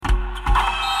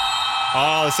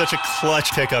Oh, such a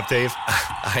clutch pickup, Dave.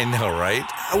 I know, right?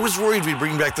 I was worried we'd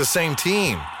bring back the same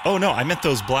team. Oh, no, I meant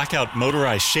those blackout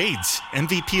motorized shades.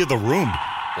 MVP of the room.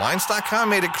 Blinds.com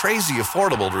made it crazy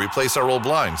affordable to replace our old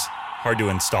blinds. Hard to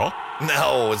install?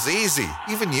 No, it's easy.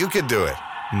 Even you could do it.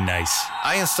 Nice.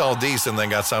 I installed these and then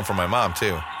got some for my mom,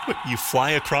 too. What, you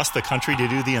fly across the country to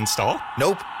do the install?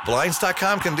 Nope.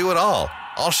 Blinds.com can do it all.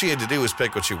 All she had to do was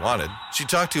pick what she wanted. She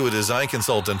talked to a design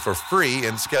consultant for free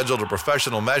and scheduled a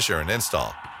professional measure and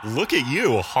install. Look at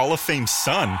you, a Hall of Fame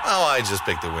son. Oh, I just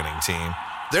picked the winning team.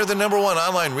 They're the #1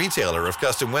 online retailer of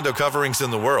custom window coverings in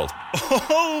the world.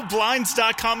 Oh,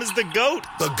 Blinds.com is the GOAT.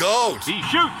 The GOAT! He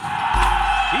shoots.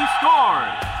 He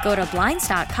scores. Go to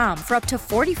Blinds.com for up to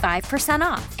 45%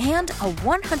 off and a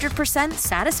 100%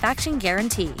 satisfaction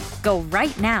guarantee. Go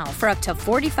right now for up to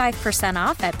 45%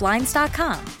 off at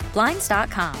Blinds.com.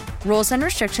 Blinds.com. Rules and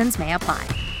restrictions may apply.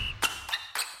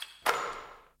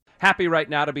 Happy right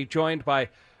now to be joined by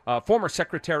former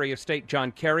Secretary of State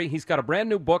John Kerry. He's got a brand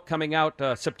new book coming out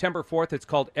September 4th. It's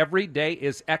called Every Day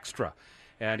is Extra.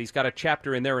 And he's got a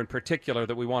chapter in there in particular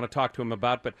that we want to talk to him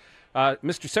about. But,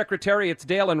 Mr. Secretary, it's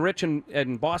Dale and Rich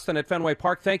in Boston at Fenway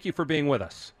Park. Thank you for being with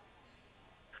us.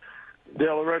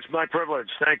 Dale and Rich, my privilege.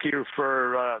 Thank you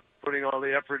for putting all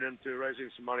the effort into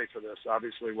raising some money for this.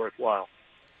 Obviously worthwhile.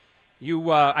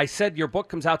 I said your book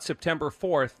comes out September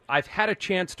 4th. I've had a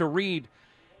chance to read,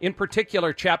 in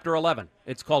particular, Chapter 11.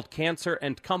 It's called Cancer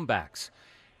and Comebacks.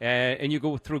 And you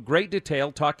go through great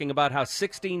detail talking about how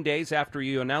 16 days after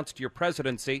you announced your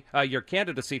presidency, your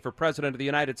candidacy for President of the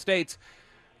United States,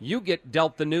 you get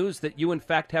dealt the news that you, in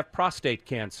fact, have prostate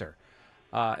cancer.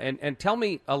 And tell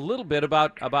me a little bit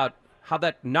about how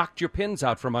that knocked your pins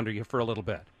out from under you for a little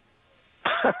bit.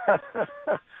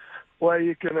 Well,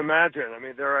 you can imagine. I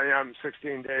mean, there I am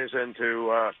 16 days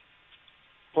into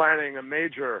planning a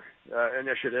major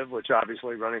initiative, which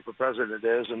obviously running for president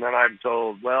is, and then I'm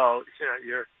told, well,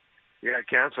 you got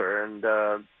cancer, and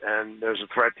there's a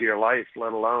threat to your life,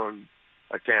 let alone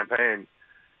a campaign.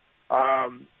 I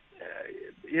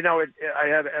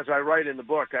had, as I write in the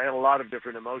book, I had a lot of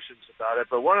different emotions about it,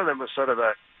 but one of them was sort of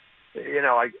I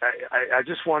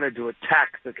just wanted to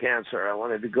attack the cancer. I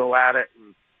wanted to go at it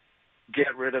and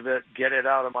get rid of it, get it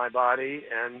out of my body,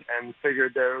 and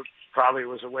figured there probably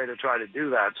was a way to try to do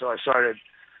that. So I started,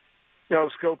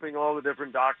 scoping all the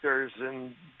different doctors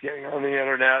and getting on the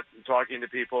internet and talking to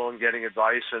people and getting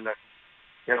advice, and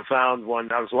found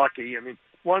one. I was lucky. I mean,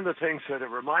 one of the things that it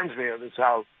reminds me of is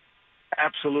how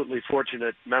absolutely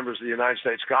fortunate members of the United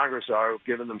States Congress are, who've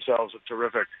given themselves a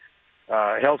terrific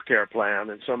health care plan,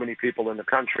 and so many people in the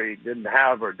country didn't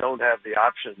have or don't have the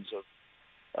options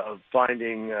of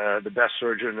finding the best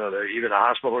surgeon or even a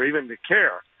hospital or even the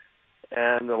care.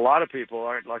 And a lot of people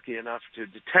aren't lucky enough to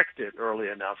detect it early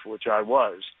enough, which I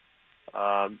was.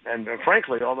 And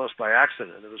frankly, almost by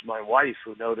accident. It was my wife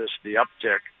who noticed the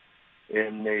uptick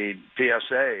in the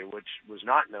PSA, which was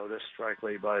not noticed,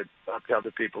 frankly, by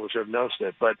other people who should have noticed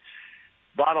it. But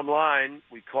bottom line,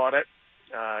 we caught it,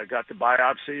 got the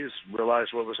biopsies,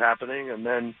 realized what was happening, and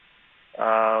then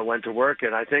went to work.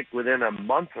 And I think within a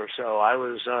month or so, I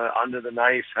was under the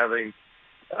knife having,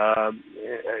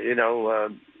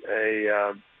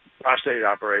 a prostate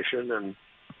operation, and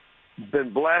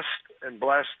been blessed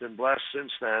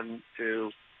since then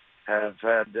to have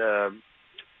had,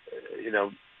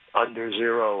 under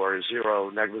zero or zero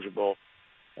negligible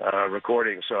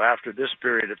recordings. So after this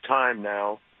period of time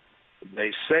now,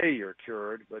 they say you're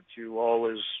cured, but you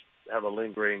always have a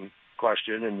lingering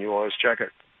question, and you always check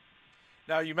it.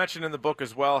 Now, you mentioned in the book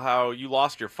as well how you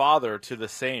lost your father to the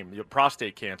same,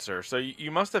 prostate cancer. So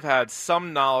you must have had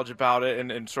some knowledge about it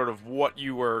and sort of what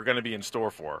you were going to be in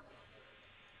store for.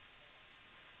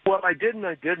 Well, I didn't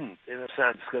in a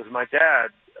sense, because my dad,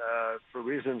 for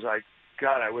reasons I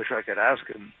wish I could ask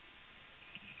him,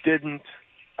 didn't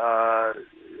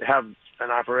have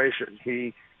an operation.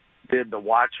 He did the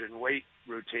watch and wait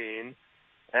routine,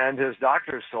 and his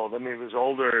doctors told him, he was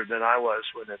older than I was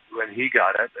when he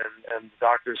got it, and the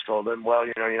doctors told him, well,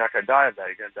 you're not going to die of that,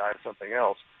 you're going to die of something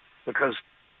else, because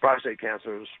prostate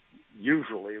cancer is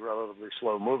usually relatively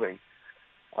slow moving.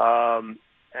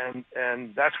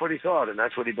 And that's what he thought, and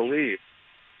that's what he believed.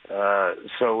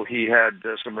 So he had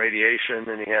some radiation,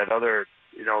 and he had other,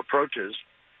 approaches.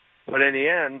 But in the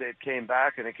end, it came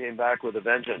back, and it came back with a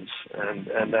vengeance, and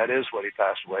that is what he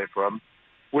passed away from,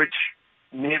 which,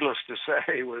 needless to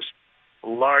say, was a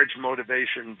large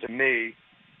motivation to me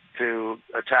to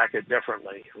attack it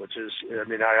differently, which is,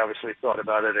 I obviously thought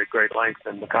about it at great length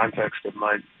in the context of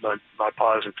my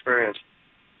pa's experience.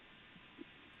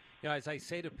 As I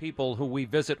say to people who we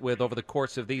visit with over the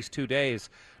course of these 2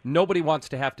 days, nobody wants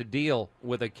to have to deal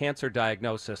with a cancer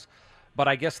diagnosis. But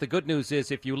I guess the good news is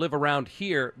if you live around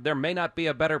here, there may not be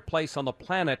a better place on the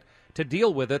planet to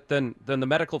deal with it than the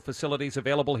medical facilities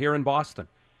available here in Boston.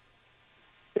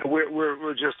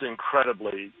 We're just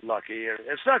incredibly lucky. And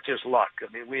it's not just luck.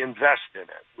 I mean, we invest in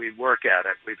it. We work at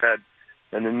it. We've had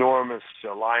an enormous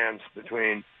alliance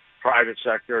between private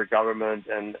sector, government,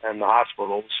 and the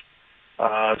hospitals.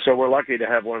 So we're lucky to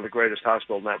have one of the greatest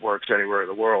hospital networks anywhere in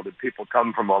the world, and people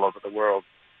come from all over the world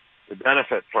to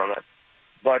benefit from it.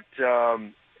 But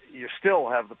you still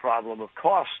have the problem of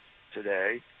cost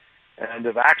today and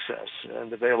of access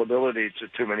and availability to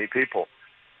too many people.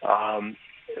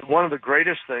 One of the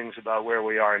greatest things about where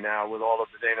we are now with all of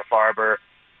the Dana-Farber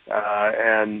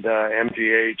and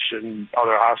MGH and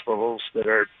other hospitals that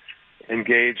are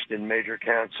engaged in major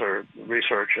cancer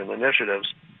research and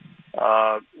initiatives,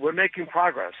 we're making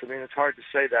progress. I mean, it's hard to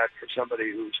say that for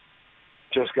somebody who's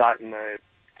just gotten a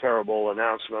terrible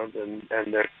announcement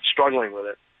and they're struggling with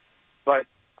it. But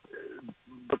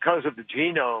because of the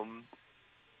genome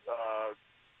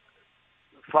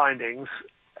findings,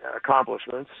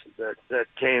 accomplishments that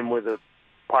came with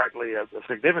partly a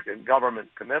significant government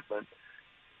commitment,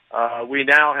 we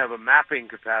now have a mapping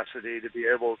capacity to be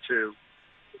able to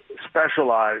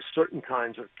specialize certain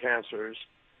kinds of cancers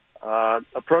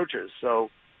approaches.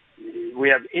 So we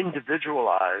have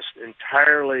individualized,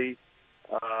 entirely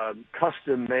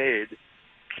custom-made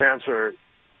cancer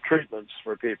treatments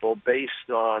for people based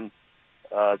on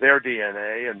their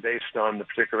DNA and based on the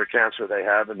particular cancer they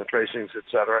have and the tracings, et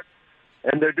cetera.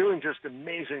 And they're doing just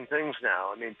amazing things now.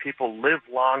 I mean, people live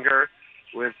longer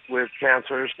with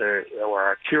cancers. They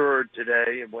are cured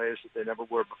today in ways that they never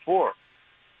were before.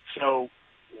 So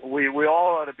we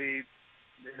all ought to be,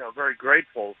 very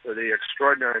grateful for the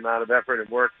extraordinary amount of effort and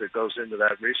work that goes into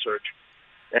that research.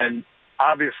 And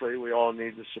obviously, we all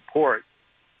need to support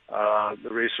the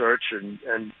research, and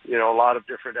a lot of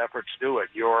different efforts do it.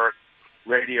 Your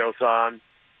Radiothon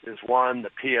is one, the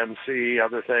PMC,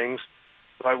 other things.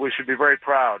 But we should be very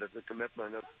proud of the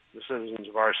commitment of the citizens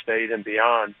of our state and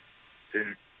beyond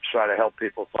to try to help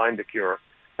people find a cure.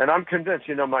 And I'm convinced,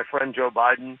 my friend Joe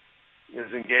Biden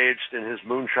is engaged in his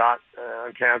moonshot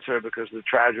on cancer because of the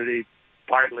tragedy,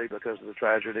 partly because of the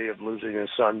tragedy of losing his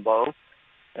son, Beau.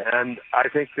 And I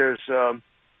think there's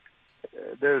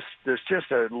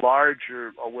just a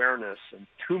larger awareness and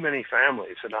too many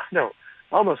families, and I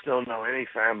almost don't know any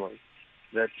family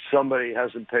that somebody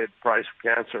hasn't paid the price of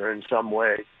cancer in some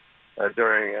way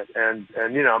during it. And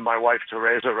my wife,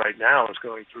 Teresa, right now is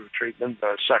going through treatment,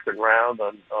 second round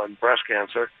on breast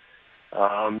cancer,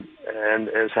 and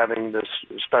is having this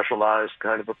specialized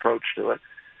kind of approach to it.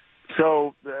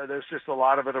 So there's just a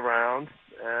lot of it around,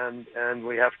 and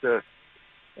we have to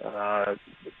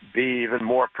be even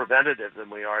more preventative than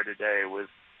we are today, with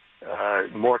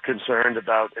more concerned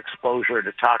about exposure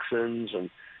to toxins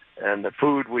and the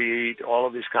food we eat. All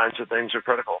of these kinds of things are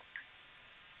critical.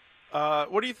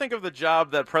 What do you think of the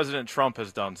job that President Trump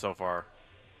has done so far?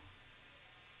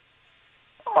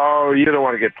 Oh, you don't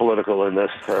want to get political in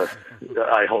this,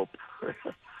 I hope.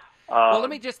 Well, let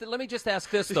me just ask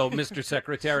this, though, Mr.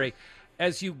 Secretary.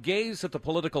 As you gaze at the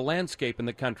political landscape in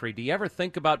the country, do you ever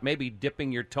think about maybe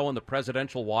dipping your toe in the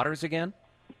presidential waters again?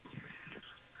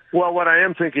 Well, what I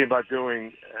am thinking about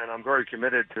doing, and I'm very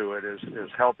committed to it, is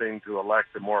helping to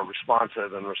elect a more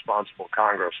responsive and responsible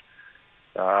Congress.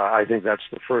 I think that's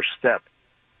the first step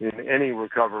in any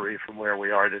recovery from where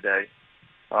we are today.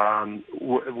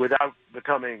 Without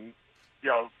becoming,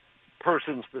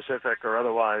 person-specific or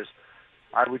otherwise,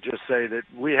 I would just say that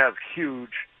we have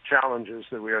huge challenges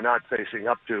that we are not facing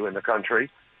up to in the country.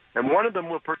 And one of them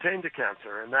will pertain to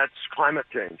cancer, and that's climate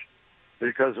change,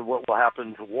 because of what will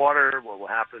happen to water, what will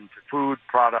happen to food,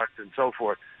 product, and so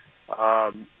forth.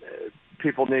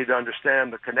 People need to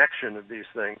understand the connection of these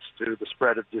things to the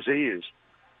spread of disease.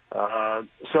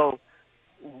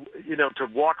 To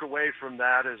walk away from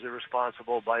that is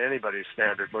irresponsible by anybody's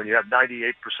standard. When you have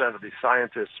 98% of these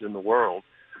scientists in the world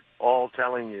all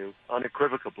telling you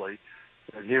unequivocally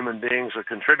that human beings are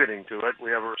contributing to it,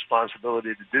 we have a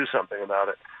responsibility to do something about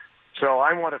it. So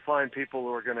I want to find people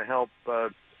who are going to help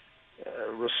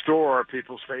restore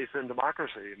people's faith in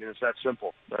democracy. I mean, it's that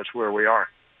simple. That's where we are.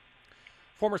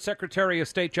 Former Secretary of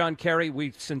State John Kerry,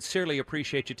 we sincerely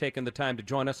appreciate you taking the time to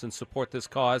join us and support this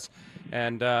cause.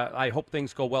 And I hope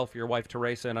things go well for your wife,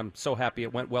 Teresa, and I'm so happy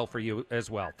it went well for you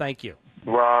as well. Thank you.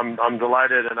 Well, I'm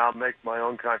delighted, and I'll make my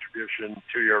own contribution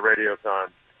to your Radiothon.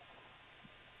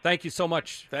 Thank you so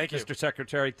much, Thank you, Mr.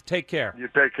 Secretary. Take care. You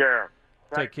take care.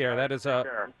 Take care. That is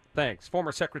care. Thanks.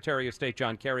 Former Secretary of State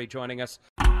John Kerry joining us.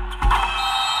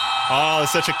 Oh,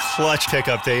 such a clutch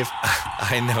pickup, Dave.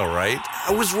 I know, right?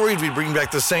 I was worried we'd bring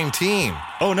back the same team.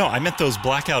 Oh, no, I meant those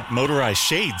blackout motorized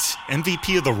shades.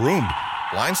 MVP of the room.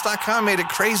 Blinds.com made it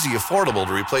crazy affordable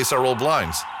to replace our old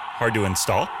blinds. Hard to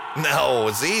install? No,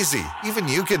 it's easy. Even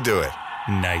you could do it.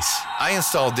 Nice. I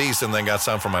installed these and then got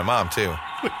some for my mom, too.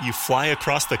 What, you fly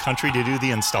across the country to do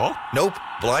the install? Nope.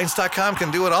 Blinds.com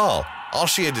can do it all. All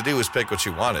she had to do was pick what she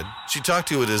wanted. She talked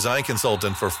to a design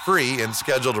consultant for free and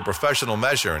scheduled a professional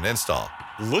measure and install.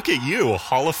 Look at you,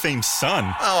 Hall of Fame son.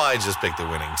 Oh, I just picked the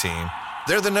winning team.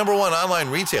 They're the #1 online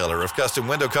retailer of custom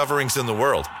window coverings in the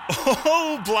world.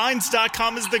 Oh,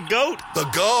 Blinds.com is the GOAT. The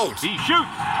GOAT! He shoots.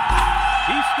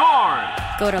 He scores.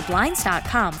 Go to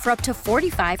Blinds.com for up to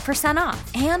 45%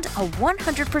 off and a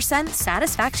 100%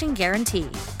 satisfaction guarantee.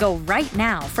 Go right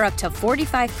now for up to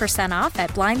 45% off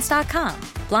at Blinds.com.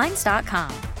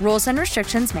 Blinds.com. Rules and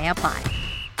restrictions may apply.